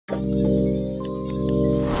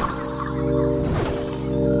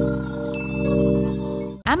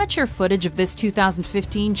Amateur footage of this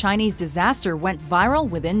 2015 Chinese disaster went viral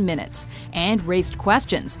within minutes and raised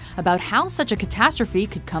questions about how such a catastrophe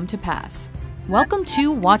could come to pass. Welcome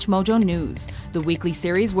to WatchMojo News, the weekly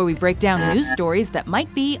series where we break down news stories that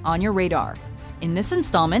might be on your radar. In this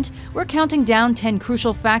installment, we're counting down 10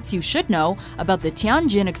 crucial facts you should know about the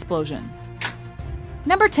Tianjin explosion.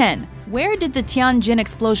 Number 10. Where did the Tianjin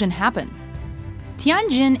explosion happen?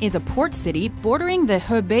 Tianjin is a port city bordering the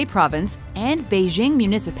Hebei province and Beijing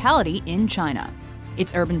municipality in China.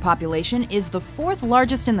 Its urban population is the fourth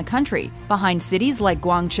largest in the country, behind cities like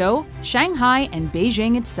Guangzhou, Shanghai, and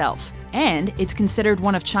Beijing itself. And it's considered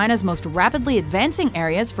one of China's most rapidly advancing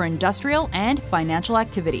areas for industrial and financial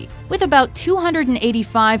activity, with about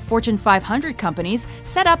 285 Fortune 500 companies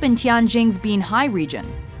set up in Tianjin's Binhai region.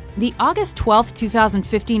 The August 12,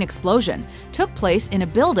 2015 explosion took place in a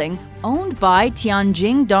building owned by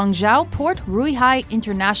Tianjin Dongzhou Port Ruihai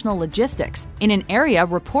International Logistics in an area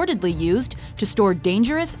reportedly used to store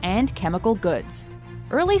dangerous and chemical goods.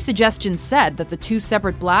 Early suggestions said that the two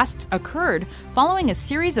separate blasts occurred following a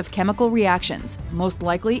series of chemical reactions, most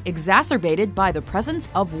likely exacerbated by the presence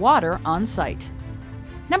of water on site.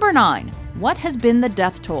 Number 9. What has been the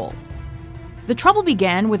death toll? The trouble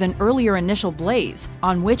began with an earlier initial blaze,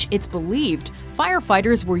 on which it's believed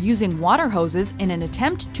firefighters were using water hoses in an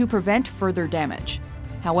attempt to prevent further damage.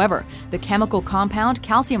 However, the chemical compound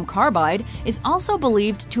calcium carbide is also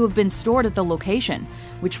believed to have been stored at the location,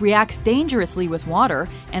 which reacts dangerously with water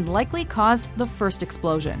and likely caused the first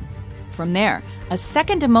explosion. From there, a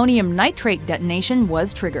second ammonium nitrate detonation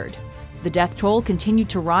was triggered. The death toll continued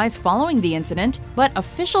to rise following the incident, but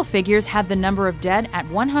official figures had the number of dead at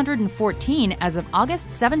 114 as of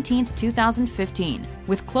August 17, 2015,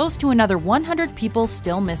 with close to another 100 people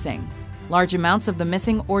still missing. Large amounts of the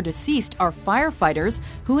missing or deceased are firefighters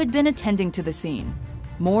who had been attending to the scene.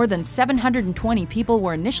 More than 720 people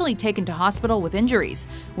were initially taken to hospital with injuries,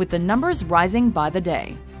 with the numbers rising by the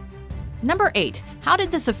day. Number 8. How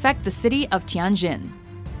did this affect the city of Tianjin?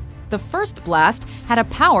 The first blast had a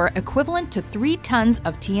power equivalent to 3 tons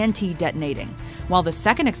of TNT detonating, while the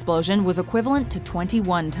second explosion was equivalent to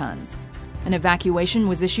 21 tons. An evacuation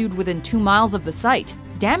was issued within 2 miles of the site.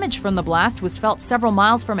 Damage from the blast was felt several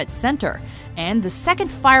miles from its center, and the second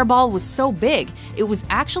fireball was so big it was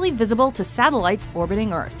actually visible to satellites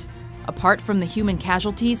orbiting Earth. Apart from the human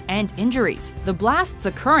casualties and injuries, the blasts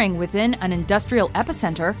occurring within an industrial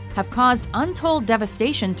epicenter have caused untold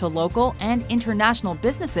devastation to local and international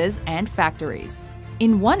businesses and factories.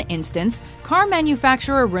 In one instance, car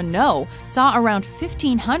manufacturer Renault saw around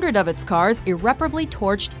 1,500 of its cars irreparably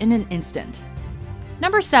torched in an instant.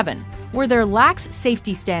 Number 7. Were there lax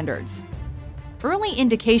safety standards? Early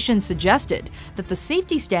indications suggested that the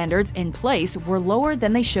safety standards in place were lower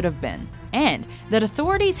than they should have been, and that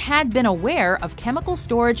authorities had been aware of chemical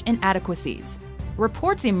storage inadequacies.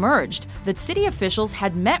 Reports emerged that city officials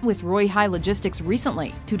had met with Ruihai Logistics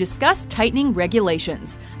recently to discuss tightening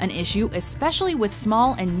regulations, an issue especially with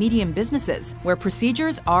small and medium businesses where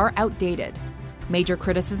procedures are outdated. Major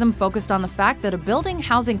criticism focused on the fact that a building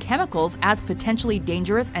housing chemicals as potentially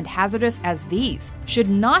dangerous and hazardous as these should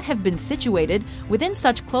not have been situated within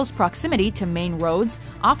such close proximity to main roads,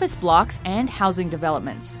 office blocks, and housing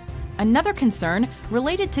developments. Another concern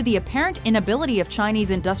related to the apparent inability of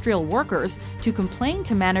Chinese industrial workers to complain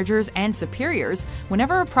to managers and superiors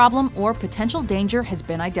whenever a problem or potential danger has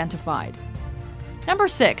been identified. Number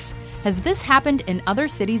 6. Has this happened in other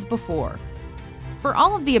cities before? For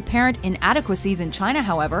all of the apparent inadequacies in China,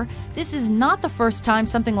 however, this is not the first time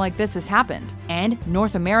something like this has happened, and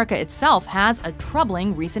North America itself has a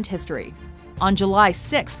troubling recent history. On July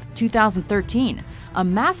 6, 2013, a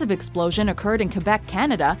massive explosion occurred in Quebec,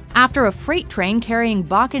 Canada, after a freight train carrying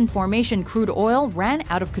Bakken Formation crude oil ran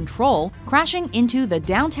out of control, crashing into the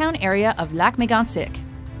downtown area of Lac-Mégantic.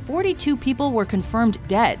 42 people were confirmed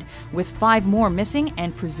dead, with 5 more missing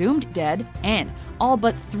and presumed dead, and all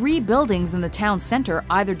but 3 buildings in the town center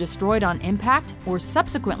either destroyed on impact or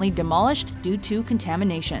subsequently demolished due to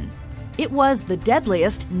contamination. It was the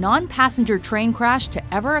deadliest non-passenger train crash to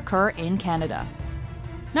ever occur in Canada.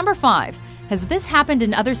 Number 5. Has this happened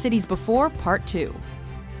in other cities before? Part 2.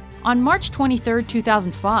 On March 23,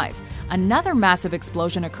 2005, another massive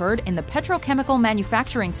explosion occurred in the petrochemical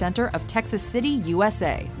manufacturing center of Texas City,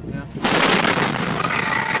 USA. Yeah.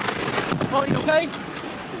 Oh, you okay?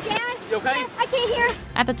 Dad? You okay? I can't hear.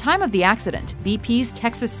 At the time of the accident, BP's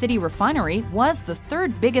Texas City refinery was the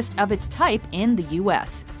 3rd biggest of its type in the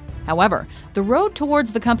U.S. However, the road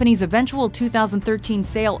towards the company's eventual 2013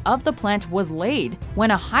 sale of the plant was laid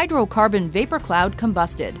when a hydrocarbon vapor cloud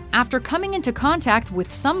combusted after coming into contact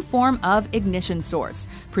with some form of ignition source,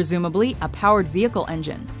 presumably a powered vehicle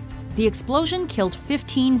engine. The explosion killed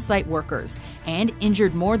 15 site workers and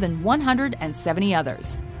injured more than 170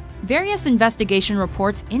 others. Various investigation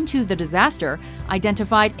reports into the disaster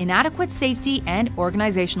identified inadequate safety and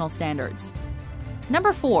organizational standards.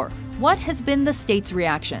 Number 4. What has been the state's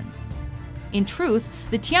reaction? In truth,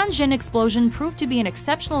 the Tianjin explosion proved to be an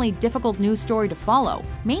exceptionally difficult news story to follow,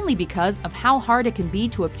 mainly because of how hard it can be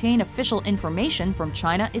to obtain official information from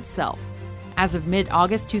China itself. As of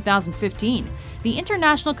mid-August 2015, the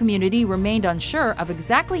international community remained unsure of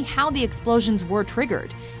exactly how the explosions were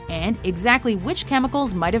triggered and exactly which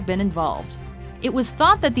chemicals might have been involved. It was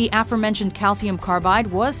thought that the aforementioned calcium carbide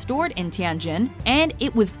was stored in Tianjin, and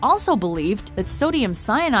it was also believed that sodium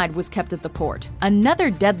cyanide was kept at the port, another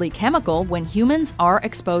deadly chemical when humans are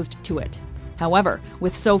exposed to it. However,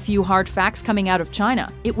 with so few hard facts coming out of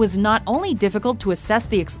China, it was not only difficult to assess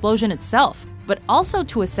the explosion itself, but also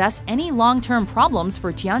to assess any long-term problems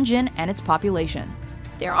for Tianjin and its population.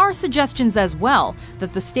 There are suggestions as well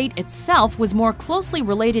that the state itself was more closely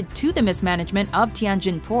related to the mismanagement of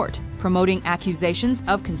Tianjin port, promoting accusations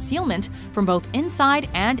of concealment from both inside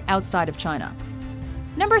and outside of China.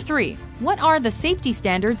 Number 3. What are the safety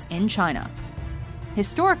standards in China?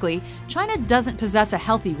 Historically, China doesn't possess a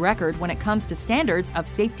healthy record when it comes to standards of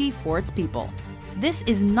safety for its people. This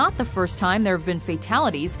is not the first time there have been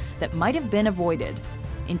fatalities that might have been avoided.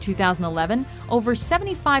 In 2011, over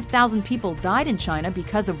 75,000 people died in China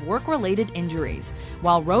because of work-related injuries,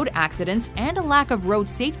 while road accidents and a lack of road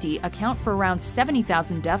safety account for around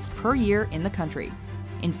 70,000 deaths per year in the country.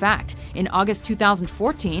 In fact, in August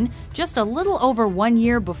 2014, just a little over 1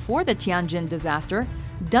 year before the Tianjin disaster,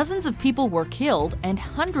 dozens of people were killed and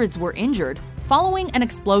hundreds were injured following an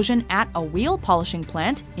explosion at a wheel polishing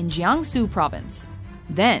plant in Jiangsu province.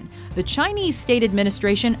 Then, the Chinese State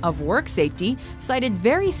Administration of Work Safety cited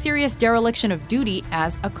very serious dereliction of duty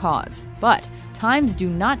as a cause, but times do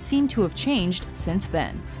not seem to have changed since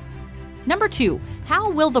then. Number 2. How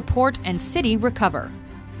will the port and city recover?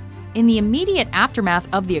 In the immediate aftermath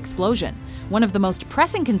of the explosion, one of the most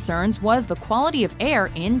pressing concerns was the quality of air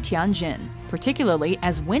in Tianjin, particularly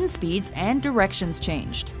as wind speeds and directions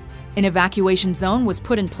changed. An evacuation zone was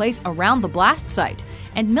put in place around the blast site,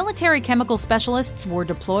 and military chemical specialists were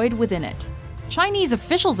deployed within it. Chinese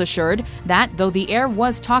officials assured that, though the air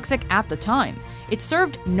was toxic at the time, it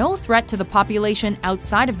served no threat to the population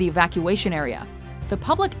outside of the evacuation area. The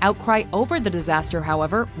public outcry over the disaster,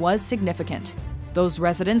 however, was significant. Those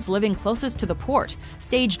residents living closest to the port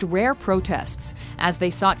staged rare protests as they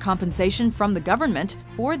sought compensation from the government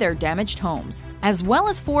for their damaged homes, as well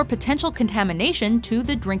as for potential contamination to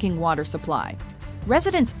the drinking water supply.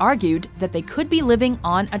 Residents argued that they could be living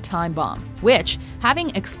on a time bomb, which,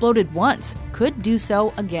 having exploded once, could do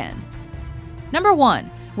so again. Number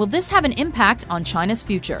 1. Will this have an impact on China's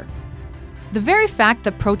future? The very fact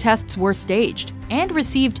that protests were staged and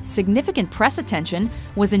received significant press attention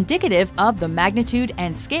was indicative of the magnitude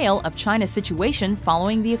and scale of China's situation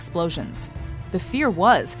following the explosions. The fear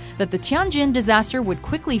was that the Tianjin disaster would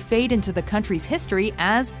quickly fade into the country's history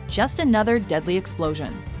as just another deadly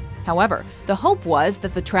explosion. However, the hope was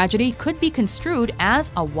that the tragedy could be construed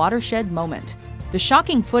as a watershed moment. The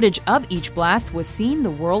shocking footage of each blast was seen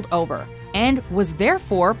the world over and was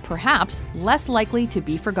therefore perhaps less likely to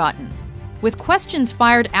be forgotten. With questions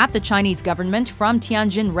fired at the Chinese government from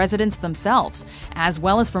Tianjin residents themselves, as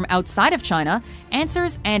well as from outside of China,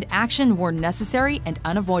 answers and action were necessary and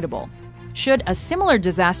unavoidable. Should a similar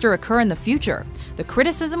disaster occur in the future, the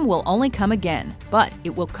criticism will only come again, but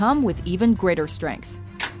it will come with even greater strength.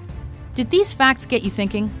 Did these facts get you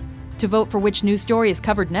thinking? To vote for which news story is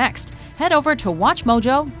covered next, head over to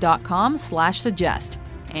WatchMojo.com/suggest.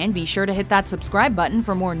 And be sure to hit that subscribe button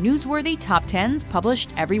for more newsworthy top 10s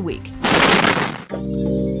published every week.